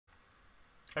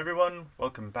Everyone,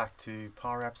 welcome back to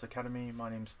Power Apps Academy. My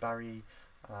name's Barry.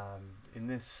 In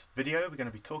this video we're going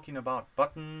to be talking about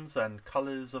buttons and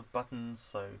colors of buttons.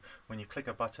 So when you click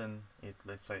a button,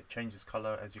 let's say it changes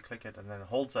color as you click it, and then it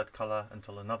holds that color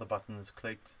until another button is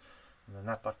clicked, and then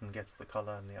that button gets the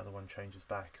color and the other one changes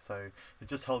back. So it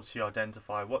just helps you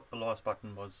identify what the last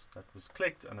button was that was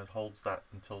clicked, and it holds that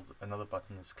until another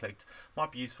button is clicked.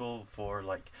 Might be useful for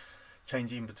like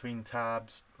changing between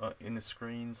tabs in the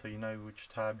screen, so you know which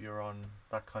tab you're on,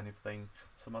 that kind of thing.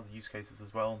 Some other use cases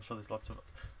as well. I'm sure there's lots of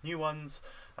new ones,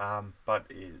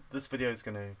 but this video is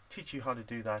going to teach you how to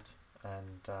do that,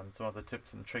 and some other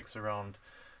tips and tricks around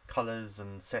colors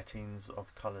and settings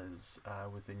of colors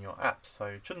within your app. So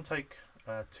it shouldn't take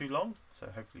too long, so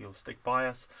hopefully you'll stick by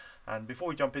us. And before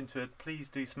we jump into it, please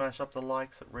do smash up the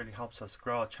likes. It really helps us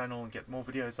grow our channel and get more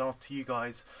videos out to you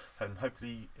guys. And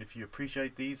hopefully if you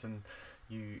appreciate these and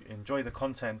you enjoy the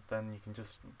content, then you can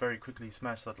just very quickly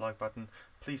smash that like button.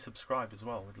 Please subscribe as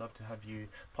well. We'd love to have you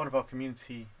part of our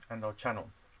community and our channel.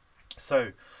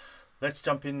 So let's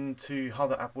jump into how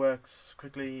the app works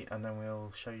quickly, and then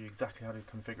we'll show you exactly how to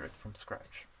configure it from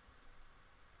scratch.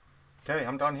 Okay,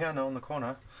 I'm down here now in the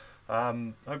corner.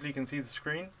 Hopefully you can see the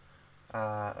screen.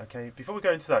 Okay, before we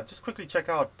go into that, just quickly check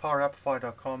out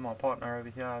powerappify.com, our partner over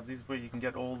here. This is where you can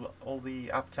get all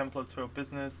the app templates for your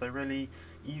business. They're really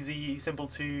easy, simple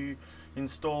to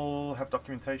install, have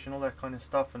documentation, all that kind of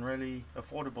stuff, and really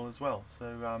affordable as well.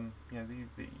 So you know,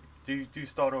 do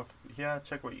start off here.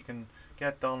 Check what you can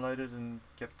get downloaded and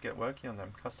get working on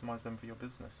them. Customize them for your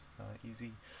business.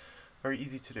 Easy, very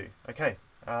easy to do. Okay,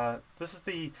 this is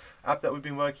the app that we've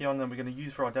been working on and we're going to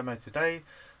use for our demo today.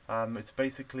 It's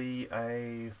basically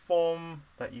a form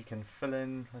that you can fill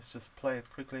in. Let's just play it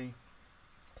quickly.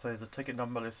 So there's a ticket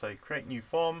number. Let's say create new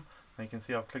form. And you can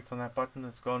see I've clicked on that button.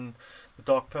 It's gone the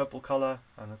dark purple color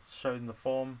and it's shown the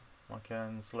form. I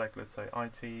can select, let's say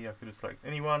IT. I could have selected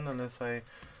anyone, and let's say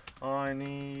I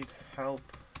need help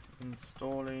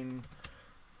installing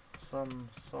some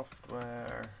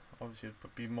software. Obviously it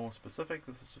would be more specific.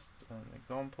 This is just an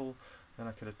example. Then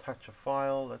I could attach a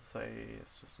file. Let's say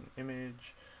it's just an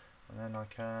image. And then I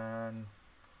can,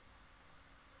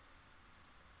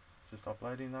 it's just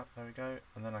uploading that, there we go,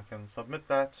 and then I can submit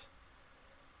that.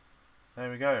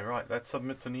 There we go. Right, that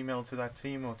submits an email to that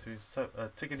team or to a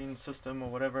ticketing system or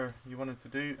whatever you wanted to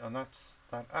do, and that's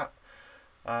that app.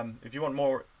 If you want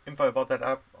more info about that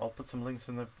app, I'll put some links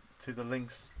in the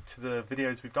links to the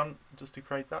videos we've done just to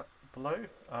create that below.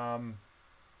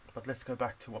 But let's go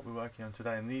back to what we're working on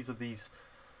today, and these are these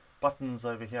buttons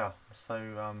over here. So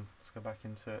let's go back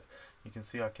into it. You can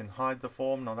see I can hide the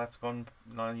form. Now that's gone.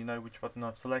 Now you know which button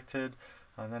I've selected.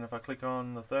 And then if I click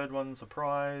on the third one,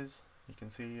 surprise, you can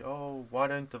see, oh, why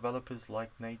don't developers like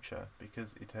nature?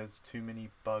 Because it has too many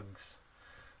bugs.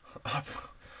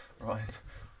 Right.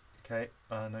 Okay.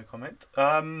 No comment.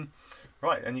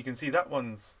 Right, and you can see that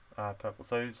one's purple.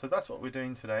 So that's what we're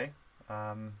doing today.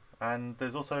 And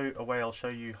there's also a way I'll show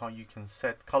you how you can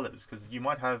set colors, because you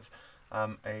might have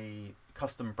a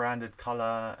custom branded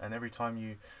color, and every time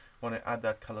you want to add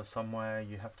that color somewhere,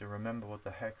 you have to remember what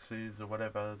the hex is or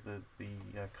whatever the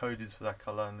code is for that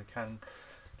color, and it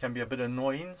can be a bit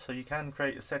annoying. So you can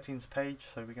create a settings page.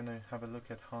 So we're going to have a look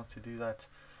at how to do that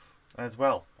as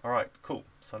well. All right, cool.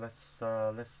 So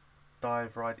let's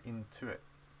dive right into it.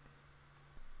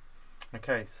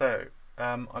 Okay, so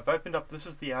I've opened up, this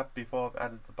is the app before I've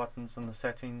added the buttons and the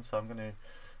settings, so I'm going to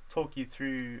talk you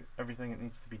through everything that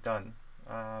needs to be done.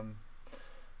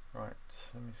 Right,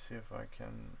 let me see if I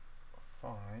can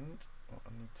find what I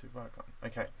need to work on.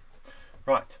 Okay,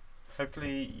 right,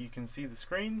 hopefully you can see the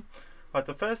screen. Right,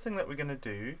 the first thing that we're going to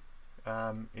do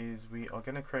is we are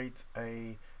going to create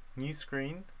a new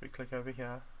screen. We click over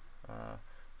here,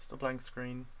 just a blank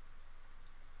screen.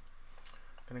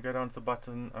 Going to go down to the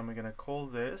button and we're going to call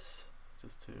this,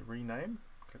 just to rename,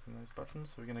 click on those buttons,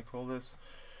 so we're going to call this,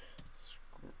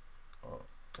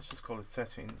 let's just call it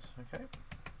settings. Okay,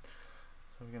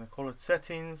 so we're going to call it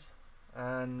settings,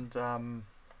 and on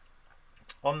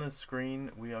the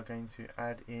screen we are going to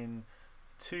add in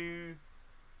 2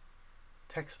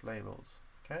 text labels.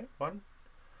 Okay, one,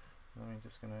 and we're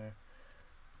just going to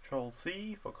Control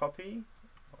C for copy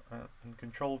and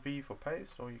Control V for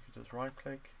paste, or you could just right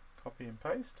click, copy and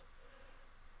paste.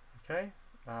 Okay,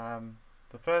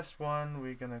 the first one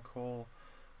we're going to call,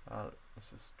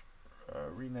 let's just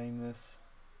rename this,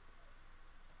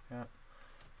 yeah,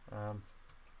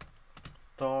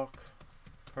 dark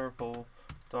purple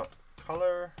dot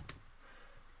color,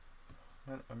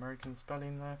 American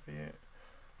spelling there for you,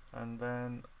 and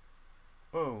then,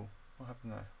 oh, what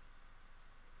happened there?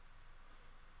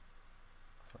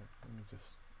 Sorry, let me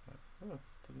just, oh,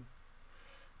 button.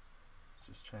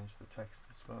 Just change the text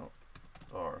as well.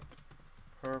 Dark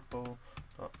purple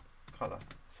dot color.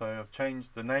 So I've changed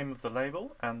the name of the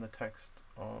label and the text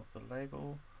of the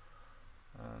label,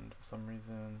 and for some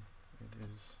reason it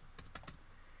is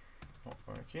not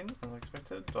working as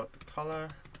expected. Dot color.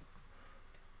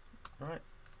 Right.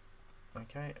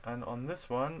 Okay, and on this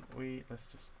one let's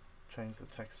just change the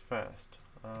text first.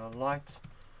 Light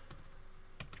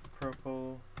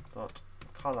purple dot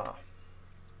color.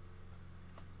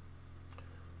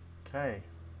 Okay,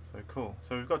 so cool.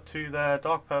 So we've got two there: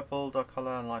 dark purple dot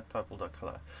color and light purple dot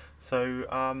color. So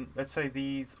let's say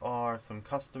these are some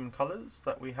custom colors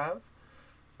that we have,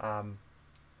 and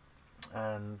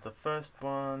the first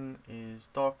one is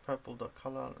dark purple dot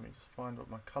color. Let me just find what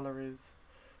my color is.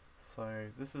 So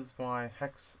this is my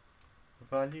hex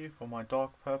value for my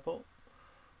dark purple.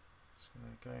 Just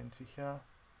going to go into here,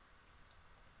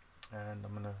 and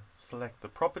I'm going to select the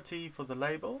property for the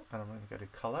label, and I'm going to go to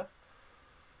color,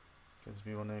 because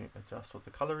we want to adjust what the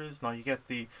color is. Now you get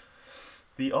the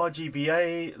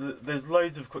RGBA. There's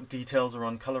loads of details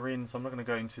around coloring, so I'm not going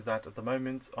to go into that at the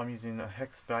moment. I'm using a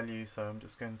hex value, so I'm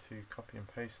just going to copy and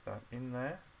paste that in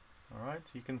there. Alright,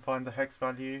 you can find the hex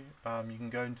value. You can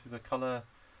go into the color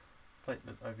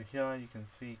platelet over here. You can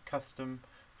see custom,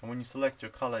 and when you select your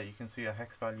color you can see a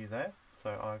hex value there. So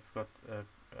I've got a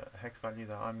hex value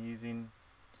that I'm using,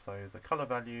 so the color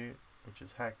value, which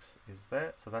is hex, is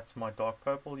there. So that's my dark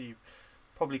purple. You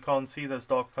probably can't see those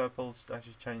dark purples,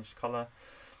 actually changed color.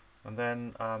 And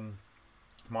then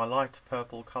my light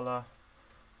purple color,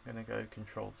 I'm going to go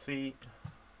Control C,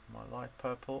 my light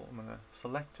purple, I'm going to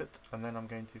select it, and then I'm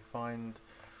going to find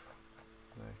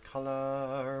the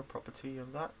color property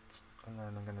of that, and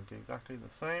then I'm going to do exactly the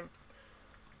same.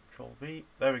 Control V,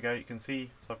 there we go. You can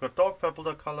see, so I've got dark purple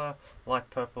dot color, light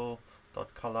purple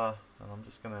dot color, and I'm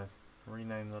just going to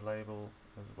rename the label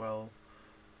as well.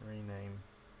 Rename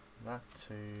that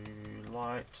to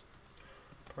light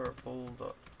purple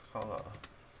dot color.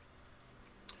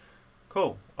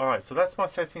 Cool. Alright, so that's my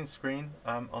settings screen.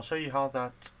 I'll show you how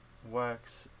that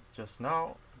works just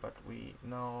now, but we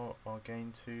now are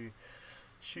going to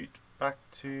shoot back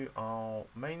to our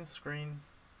main screen,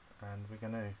 and we're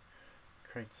going to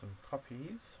create some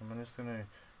copies. I'm just going to,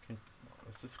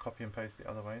 let's just copy and paste the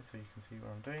other way so you can see what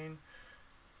I'm doing.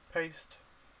 Paste.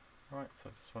 Right, so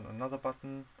I just want another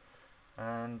button,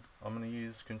 and I'm going to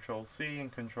use Control C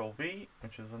and Control V,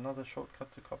 which is another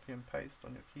shortcut to copy and paste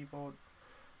on your keyboard.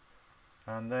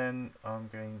 And then I'm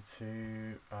going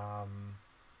to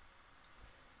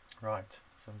right,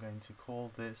 so I'm going to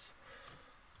call this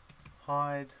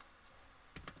hide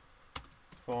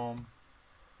form.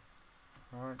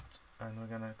 Right, and we're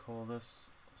going to call this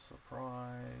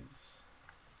surprise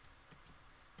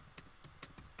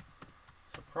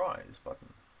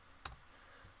button.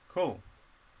 Cool.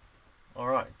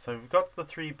 Alright, so we've got the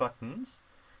three buttons.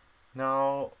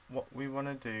 Now what we want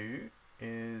to do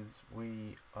is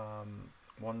we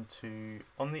want to,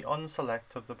 on the on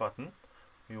select of the button,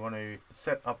 we want to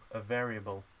set up a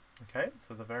variable. Okay,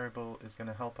 so the variable is going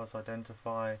to help us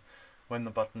identify when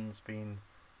the button's been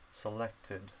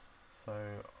selected. So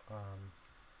I'm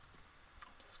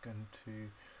just going to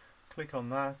click on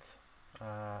that,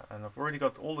 and I've already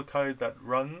got all the code that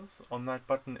runs on that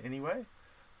button anyway,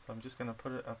 so I'm just going to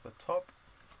put it at the top,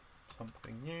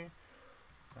 something new,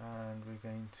 and we're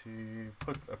going to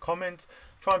put a comment.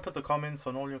 Try and put the comments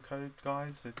on all your code,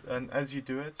 guys, and as you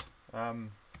do it,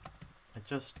 it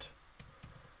just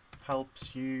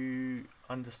helps you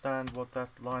understand what that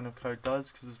line of code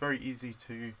does, because it's very easy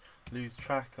to lose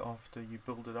track after you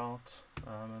build it out,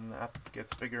 and the app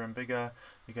gets bigger and bigger.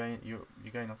 You're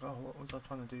going like, oh, what was I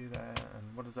trying to do there,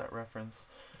 and what does that reference?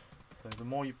 So the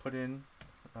more you put in,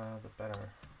 the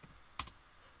better,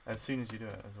 as soon as you do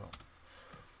it as well.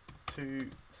 To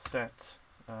set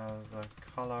the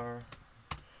color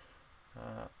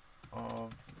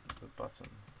of the button,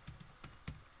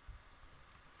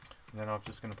 and then I'm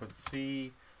just going to put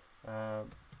C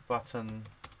button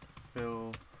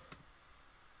fill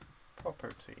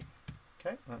property.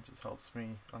 Okay, that just helps me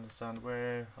understand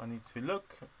where I need to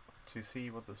look to see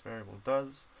what this variable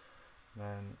does.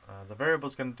 Then the variable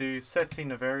is going to do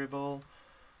setting a variable,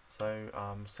 so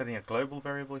I'm setting a global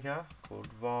variable here called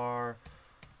var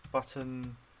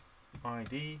button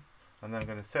ID, and then I'm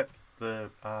going to set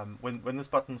the when this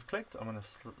button's clicked, I'm going to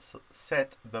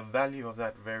set the value of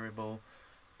that variable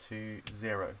to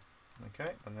 0.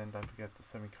 Okay, and then don't forget the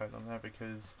semicolon there,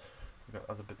 because we've got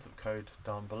other bits of code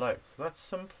down below. So that's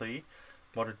simply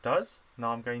what it does.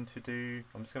 Now I'm just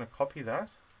going to copy that,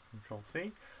 Control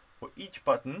C. For each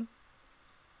button,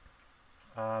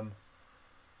 I'm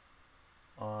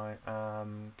I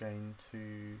am going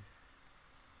to,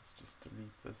 let's just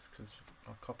delete this because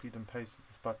I copied and pasted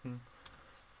this button.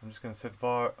 I'm just going to set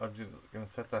var, I'm just going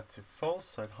to set that to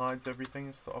false, so it hides everything.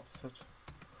 It's the opposite.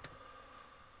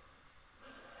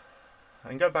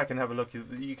 And go back and have a look.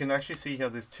 You can actually see here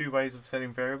there's two ways of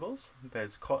setting variables.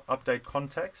 There's update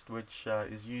context, which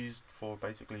is used for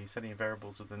basically setting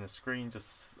variables within a screen,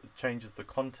 just changes the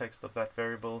context of that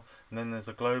variable. And then there's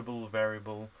a global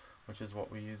variable, which is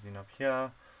what we're using up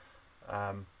here,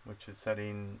 which is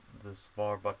setting this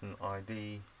var button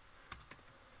ID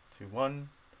to 1.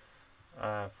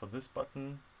 For this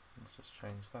button, let's just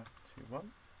change that to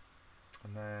 1.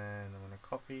 And then I'm going to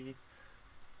copy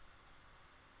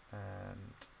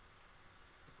and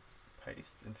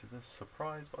paste into this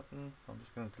surprise button. I'm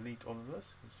just going to delete all of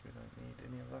this because we don't need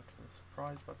any of that for the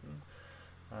surprise button.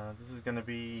 This is going to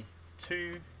be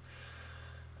 2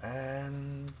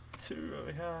 and 2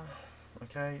 over here.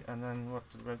 Okay, and then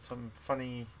we had some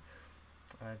funny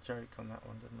joke on that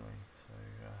one, didn't we? So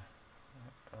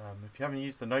if you haven't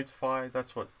used the notify,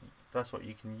 that's what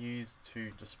you can use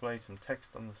to display some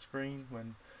text on the screen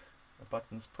when a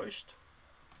button's pushed.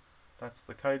 That's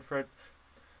the code for it.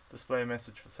 Display a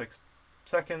message for 6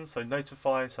 seconds. So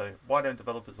notify. So why don't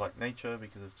developers like nature?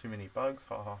 Because there's too many bugs.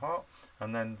 Ha ha ha.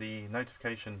 And then the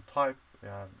notification type.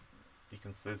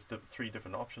 There's 3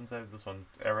 different options there. This one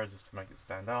error just to make it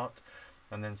stand out.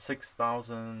 And then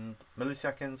 6,000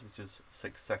 milliseconds, which is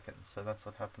 6 seconds. So that's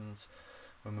what happens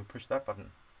when we push that button.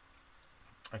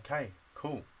 Okay,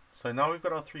 cool. So now we've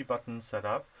got our 3 buttons set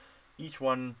up. Each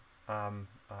one.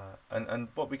 And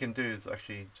what we can do is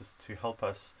actually just to help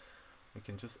us, we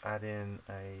can just add in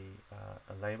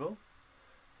a label,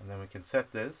 and then we can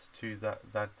set this to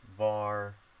that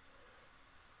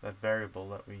variable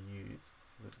that we used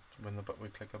when we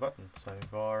click a button. So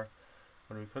var,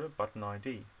 what do we put it? Button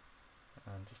ID,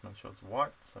 and just make sure it's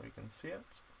white so we can see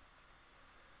it.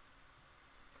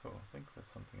 Cool. I think there's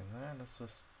something in there.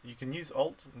 You can use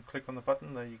Alt and click on the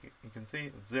button. There you can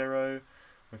see it's 0.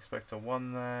 We expect a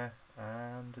 1 there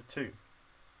and a 2.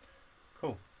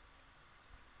 Cool.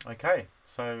 Okay,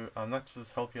 so that's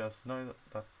just help us know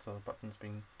that the button's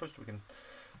been pushed. We can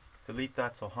delete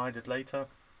that or hide it later.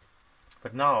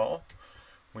 But now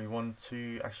we want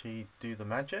to actually do the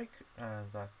magic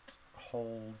that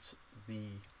holds the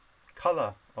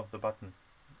color of the button.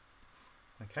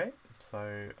 Okay,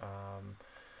 so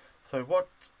so what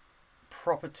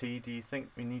property do you think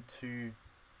we need to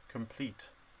complete?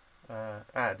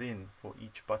 Add in for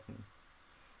each button.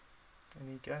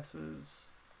 Any guesses?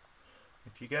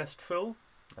 If you guessed fill,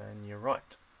 then you're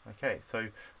right. Okay, so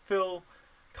fill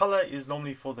color is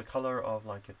normally for the color of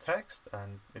like a text,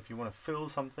 and if you want to fill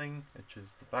something, which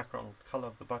is the background color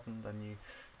of the button, then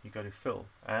you go to fill.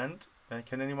 And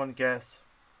can anyone guess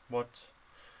what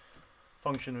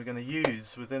function we're going to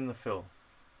use within the fill?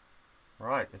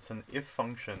 Right, it's an if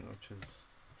function, which is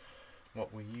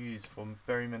what we use for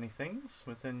very many things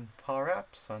within Power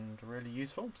Apps and really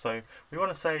useful. So we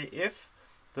want to say if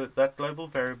that global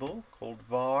variable called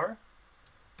var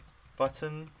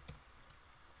button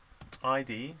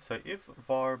ID, so if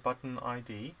var button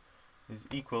ID is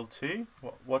equal to,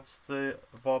 what's the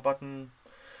var button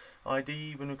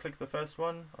ID when we click the first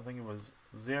one? I think it was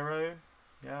 0.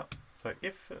 Yeah, so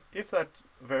if that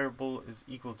variable is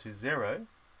equal to 0,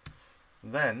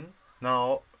 then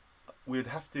now we'd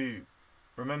have to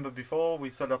remember before we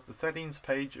set up the settings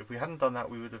page. If we hadn't done that,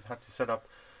 we would have had to set up,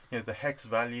 the hex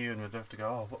value, and we'd have to go,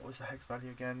 oh, what was the hex value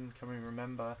again? Can we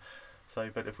remember? So,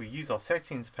 but if we use our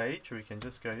settings page, we can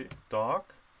just go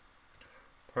dark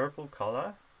purple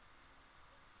color.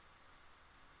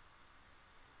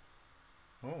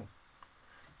 Oh,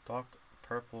 dark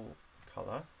purple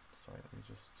color. Sorry, let me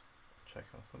just check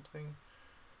on something.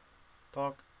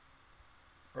 Dark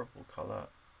purple color.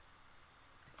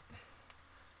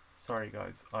 Sorry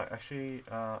guys, I actually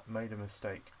made a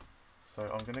mistake, so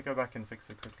I'm going to go back and fix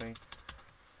it quickly,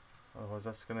 otherwise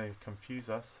that's going to confuse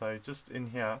us. So just in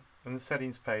here, in the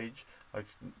settings page,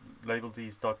 I've labeled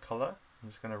these .color. I'm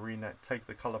just going to take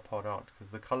the color part out,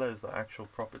 because the color is the actual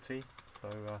property, so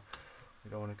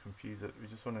we don't want to confuse it. We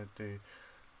just want to do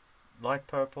light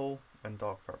purple and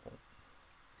dark purple.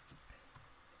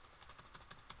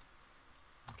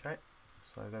 Okay,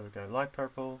 so there we go, light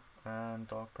purple and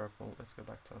dark purple. Let's go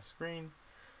back to our screen.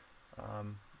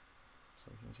 So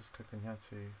we can just click in here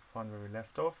to find where we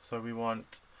left off. So we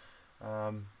want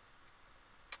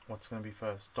what's going to be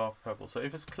first? Dark purple. So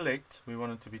if it's clicked, we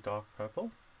want it to be dark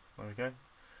purple. There we go.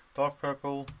 Dark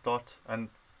purple dot, and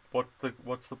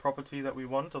what's the property that we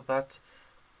want of that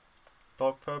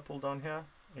dark purple down here?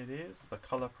 It is the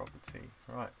color property.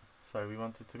 Right. So we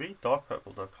want it to be dark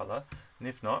purple color, and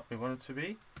if not, we want it to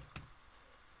be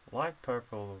light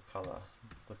purple color,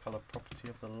 the color property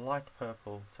of the light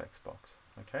purple text box.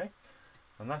 Okay,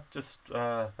 and that just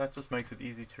makes it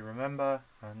easy to remember,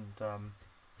 and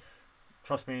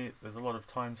trust me, there's a lot of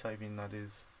time saving that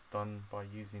is done by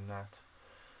using that.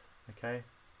 Okay,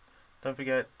 don't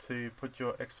forget to put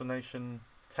your explanation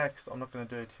text. I'm not going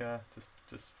to do it here,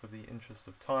 just for the interest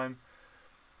of time,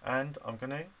 and I'm going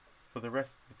to, for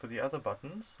the other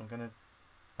buttons, I'm going to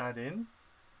add in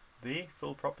the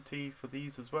fill property for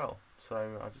these as well.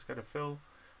 So I just go to fill,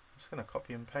 I'm just going to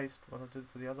copy and paste what I did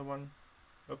for the other one.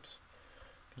 Oops,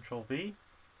 Control V,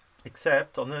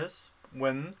 except on this,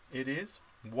 when it is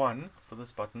 1 for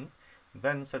this button,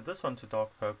 then set this one to dark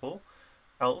purple,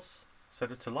 else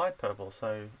set it to light purple.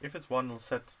 So if it's 1, it'll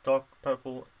set dark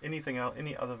purple, anything else,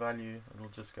 any other value, it'll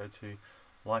just go to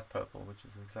light purple, which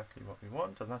is exactly what we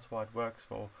want, and that's why it works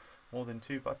for more than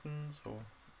 2 buttons or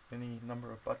any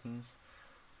number of buttons,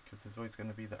 because there's always going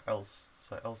to be the else.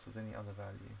 So else is any other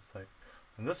value. So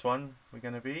in this one, we're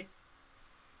going to be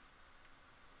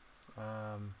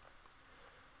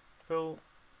fill,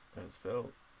 there's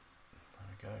fill, there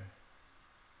we go.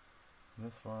 In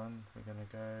this one, we're going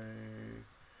to go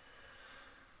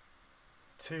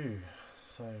 2.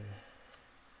 So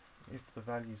if the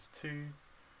value is 2,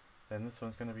 then this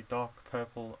one's going to be dark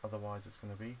purple, otherwise it's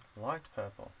going to be light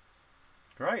purple.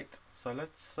 Great, so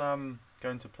let's go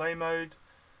into play mode.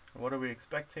 What are we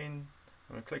expecting?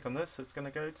 When we click on this, it's going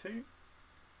to go to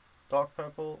dark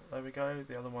purple. There we go,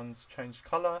 the other one's changed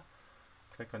color.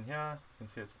 Click on here, you can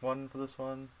see it's 1 for this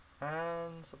one,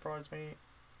 and surprise me,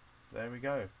 there we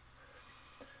go.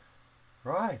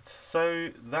 Right, so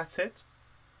that's it.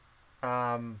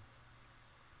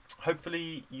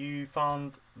 Hopefully you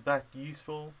found that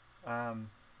useful.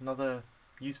 Another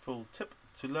useful tip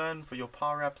to learn for your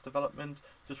Power Apps development.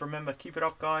 Just remember, keep it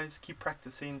up guys, keep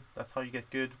practicing, that's how you get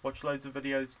good. Watch loads of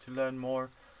videos to learn more.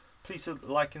 Please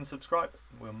like and subscribe,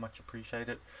 we'll much appreciate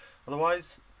it.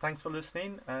 Otherwise, thanks for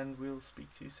listening, and we'll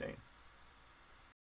speak to you soon.